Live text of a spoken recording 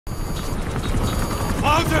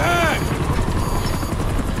Scouts ahead!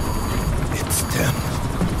 It's them.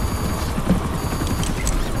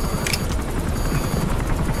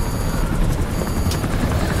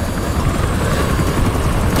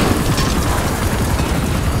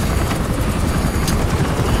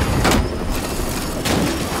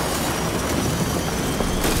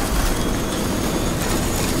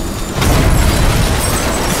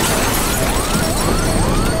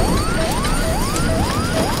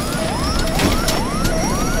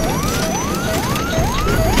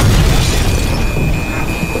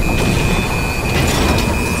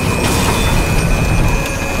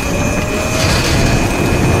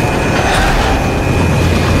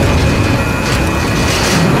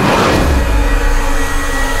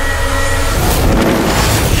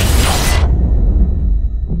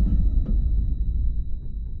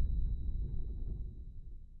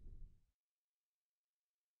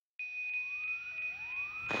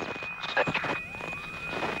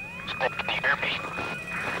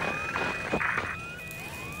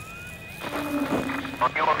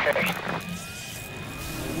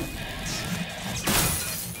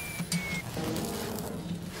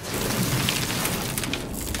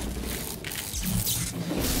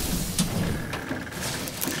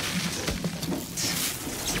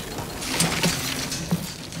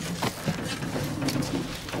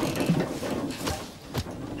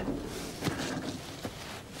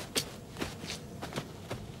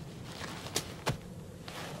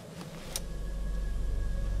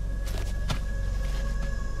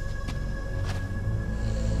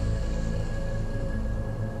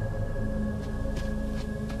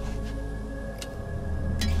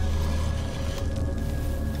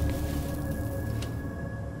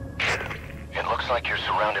 Like you're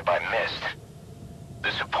surrounded by mist.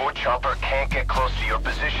 The support chopper can't get close to your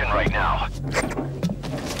position right now.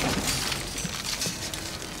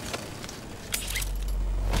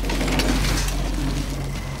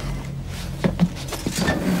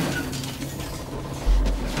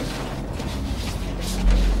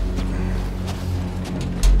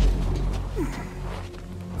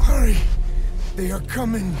 Hurry! They are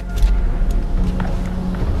coming!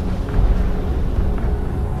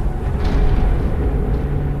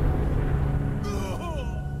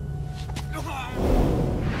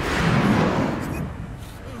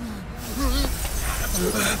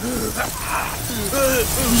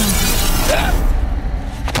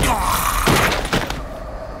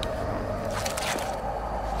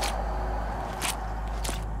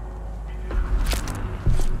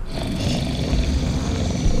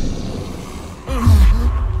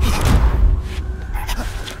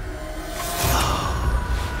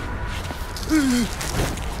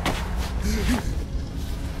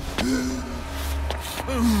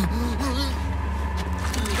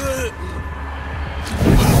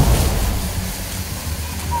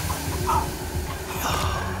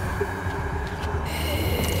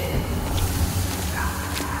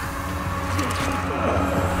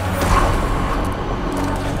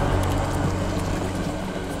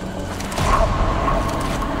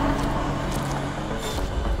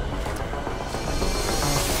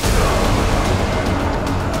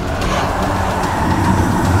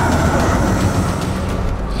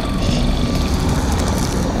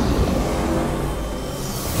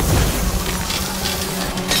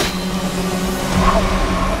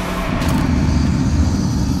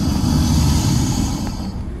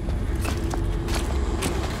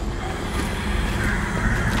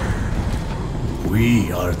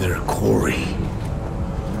 We are their quarry.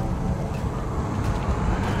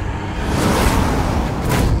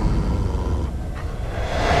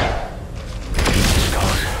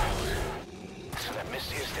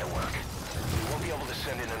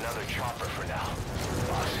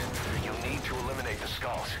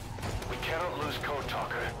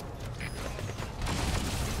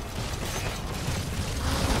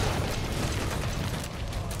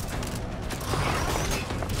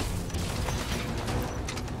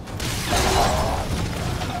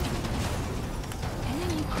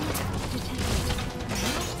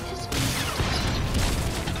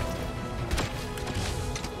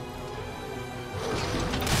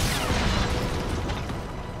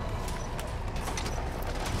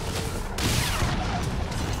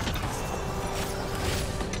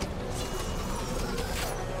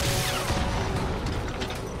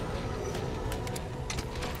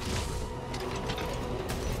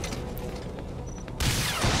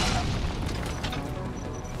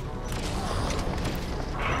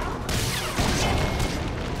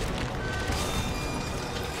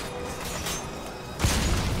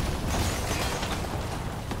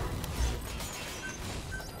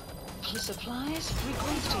 Supplies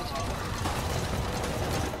requested.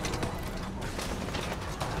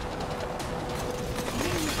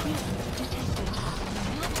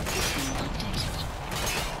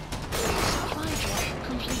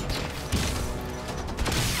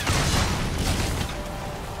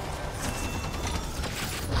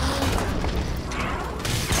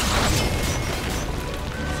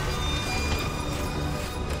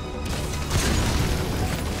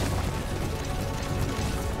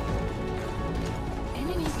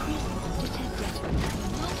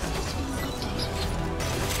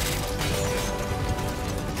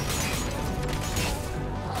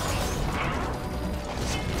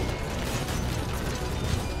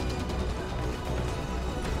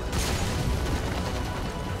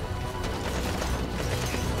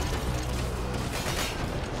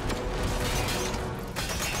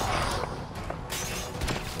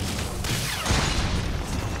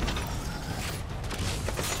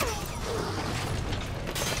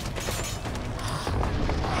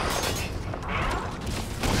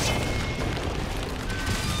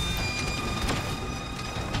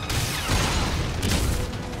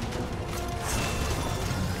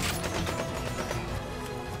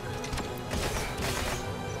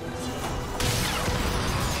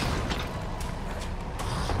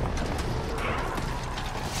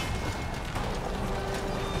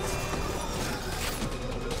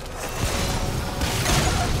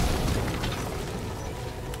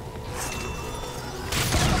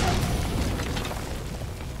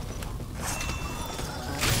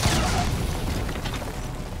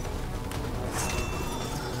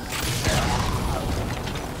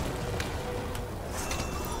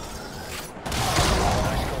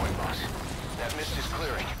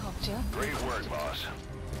 Great work, boss.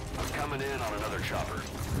 I'm coming in on another chopper.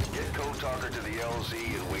 Get Code Talker to the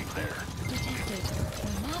LZ and wait there. Detected.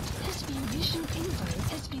 The map distribution info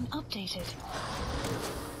has been updated.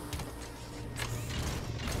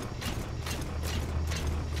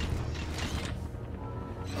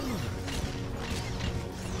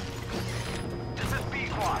 This is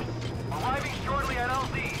B-Quad. Arriving shortly at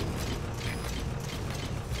LZ.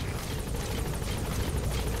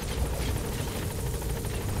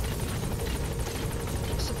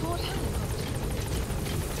 Support helicopter.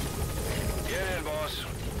 Get in, boss.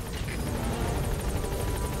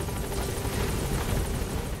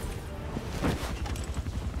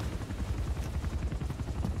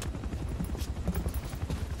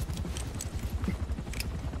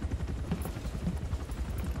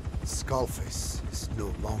 Skullface is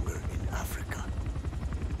no longer in Africa.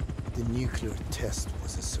 The nuclear test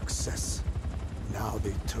was a success. Now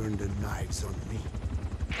they turned their knives on me.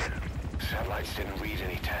 Satellites didn't read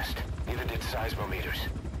any test. Neither did seismometers.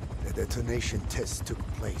 The detonation test took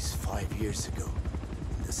place 5 years ago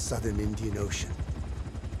in the southern Indian Ocean.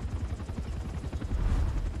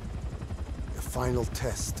 The final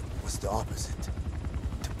test was the opposite,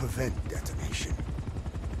 to prevent detonation.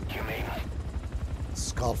 You mean?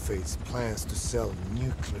 Skullface plans to sell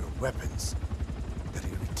nuclear weapons that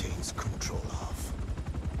he retains control of.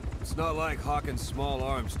 It's not like hawking small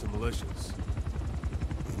arms to militias.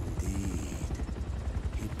 Indeed.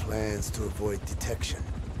 He plans to avoid detection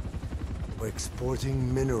by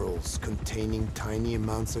exporting minerals containing tiny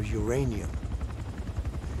amounts of uranium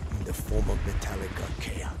in the form of metallic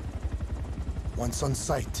ARCHAEA. Once on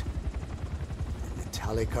site, the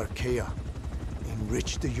metallic ARCHAEA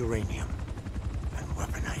enrich the uranium and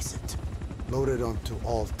weaponize it. Loaded onto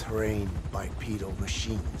all-terrain bipedal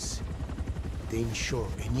machines, they ensure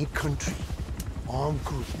any country, armed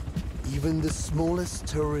group, even the smallest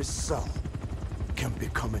terrorist cell, can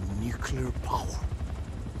become a nuclear power.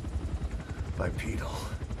 Bipedal.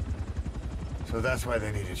 So that's why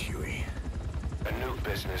they needed Huey. A nuke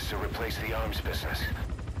business to replace the arms business.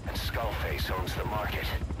 And Skullface owns the market.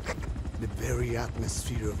 The very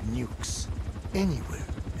atmosphere of nukes, anywhere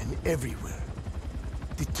and everywhere.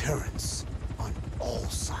 Deterrence on all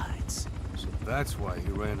sides. So that's why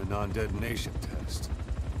he ran a non-detonation test.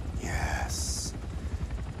 Yes.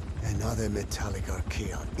 Another metallic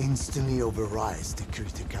ARCHAEA instantly overrides the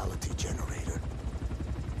criticality generator.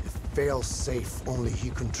 It fails safe only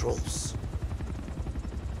he controls.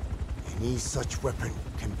 Any such weapon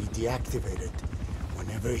can be deactivated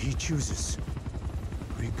whenever he chooses,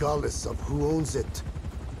 regardless of who owns it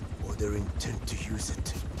or their intent to use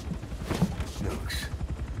it. Nukes.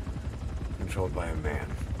 Controlled by a man,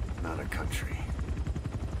 not a country.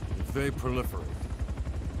 If they proliferate,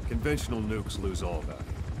 conventional nukes lose all value.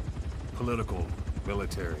 Political,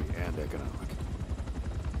 military, and economic.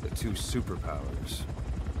 The two superpowers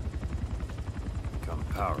become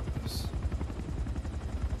powerless.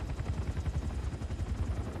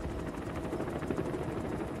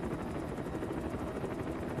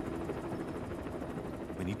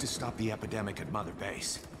 We need to stop the epidemic at Mother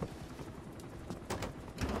Base.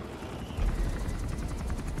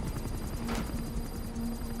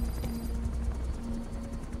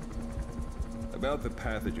 About the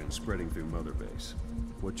pathogen spreading through Mother Base,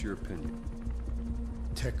 what's your opinion?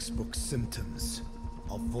 Textbook symptoms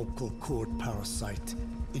of vocal cord parasite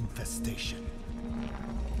infestation.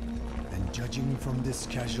 And judging from this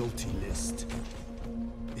casualty list,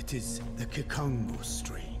 it is the Kikongo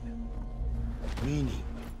strain. Meaning,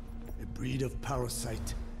 a breed of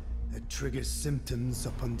parasite that triggers symptoms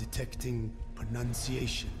upon detecting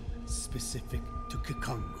pronunciation specific to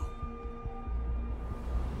Kikongo.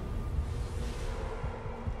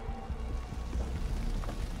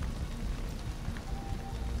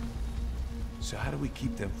 So how do we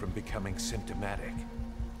keep them from becoming symptomatic?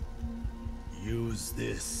 Use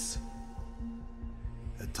this.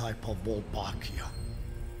 A type of Wolbachia.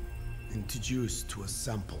 Introduced to a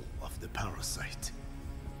sample of the parasite.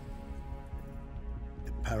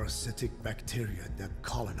 The parasitic bacteria that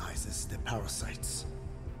colonizes the parasites,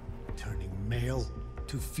 turning male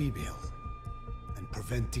to female and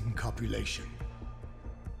preventing copulation.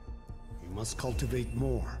 We must cultivate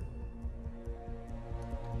more.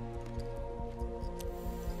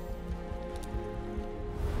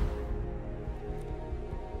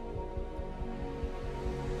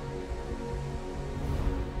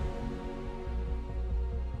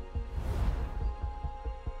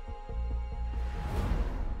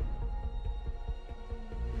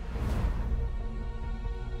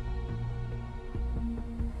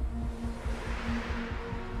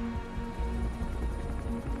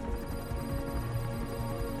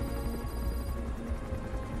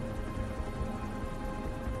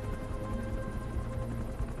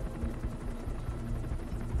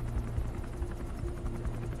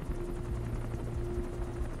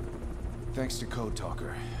 Thanks to Code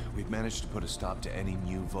Talker, we've managed to put a stop to any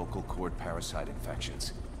new vocal cord parasite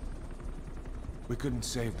infections. We couldn't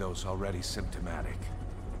save those already symptomatic,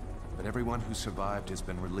 but everyone who survived has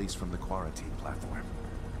been released from the quarantine platform.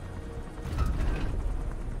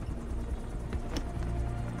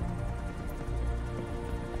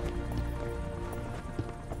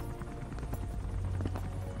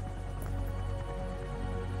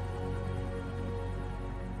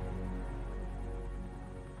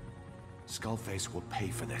 Skullface will pay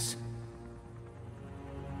for this.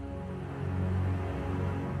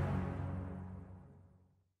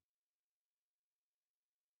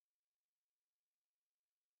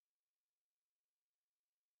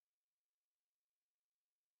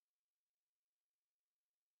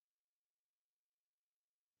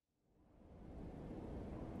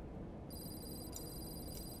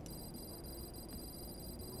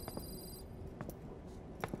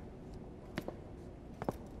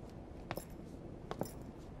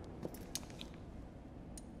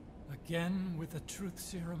 Again with the truth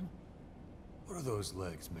serum? What are those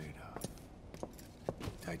legs made of?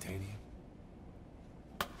 Titanium?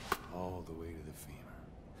 All the way to the femur.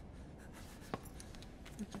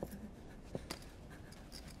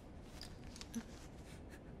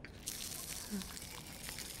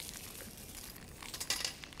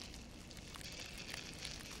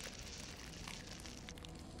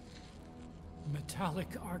 Metallic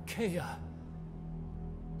ARCHAEA.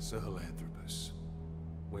 Sahelanthropus.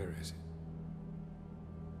 Where is it?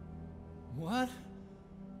 What?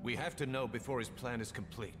 We have to know before his plan is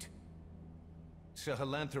complete.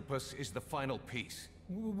 Sahelanthropus is the final piece.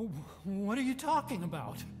 What are you talking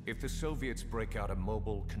about? If the Soviets break out a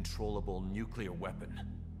mobile, controllable nuclear weapon,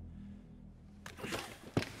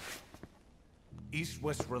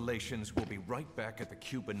 East-West relations will be right back at the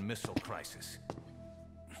Cuban Missile Crisis.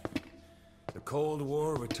 The Cold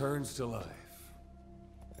War returns to life,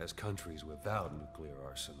 as countries without nuclear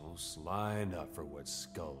arsenals line up for what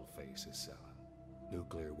Skullface is selling.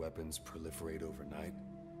 Nuclear weapons proliferate overnight,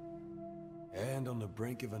 and on the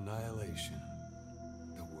brink of annihilation,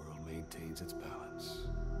 the world maintains its balance.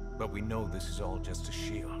 But we know this is all just a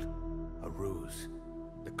shield, a ruse.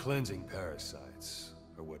 The cleansing parasites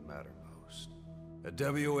are what matter most. A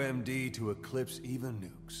WMD to eclipse even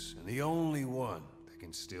nukes, and the only one that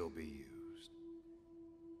can still be used.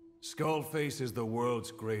 Skullface is the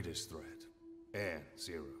world's greatest threat, and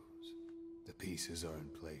Zero's. The pieces are in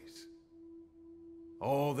place.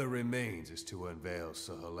 All that remains is to unveil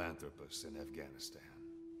Sahelanthropus in Afghanistan.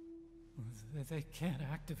 They can't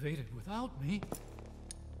activate it without me.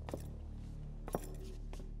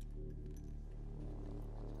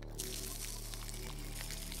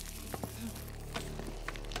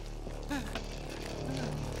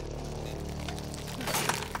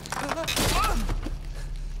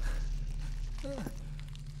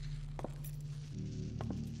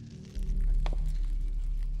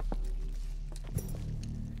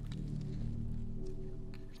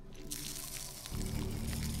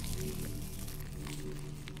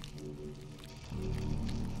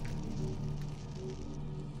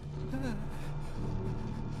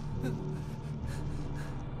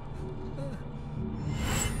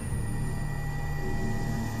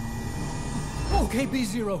 Okay,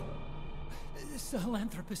 B-0.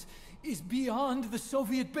 Sahelanthropus is beyond the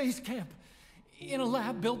Soviet base camp, in a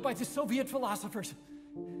lab built by the Soviet philosophers.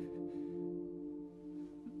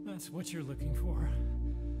 That's what you're looking for.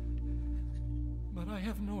 But I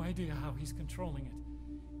have no idea how he's controlling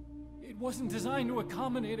it. It wasn't designed to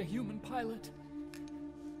accommodate a human pilot.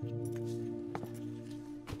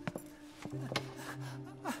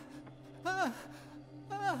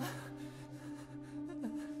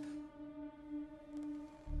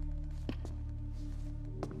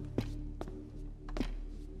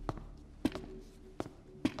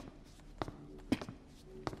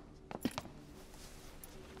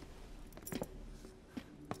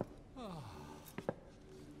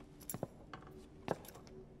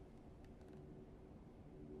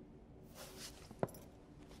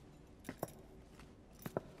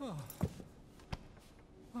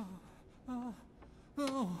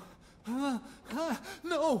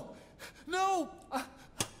 No! No!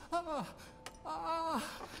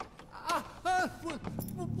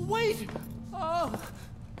 Wait!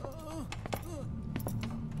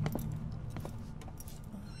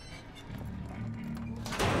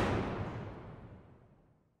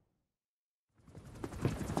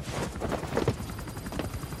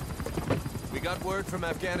 We got word from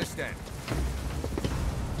Afghanistan.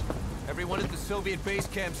 Everyone at the Soviet base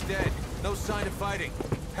camp's dead. No sign of fighting.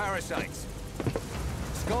 Parasites.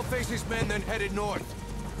 Skullface's men then headed north.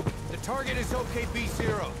 The target is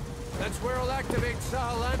OKB-0. That's where he'll activate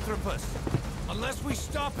Sahelanthropus. Unless we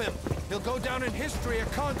stop him, he'll go down in history a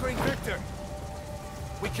conquering victor.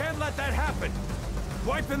 We can't let that happen.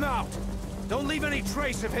 Wipe him out. Don't leave any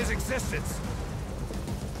trace of his existence.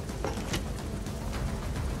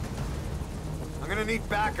 I'm gonna need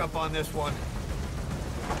backup on this one.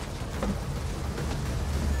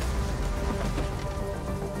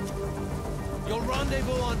 You'll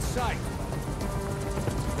rendezvous on site.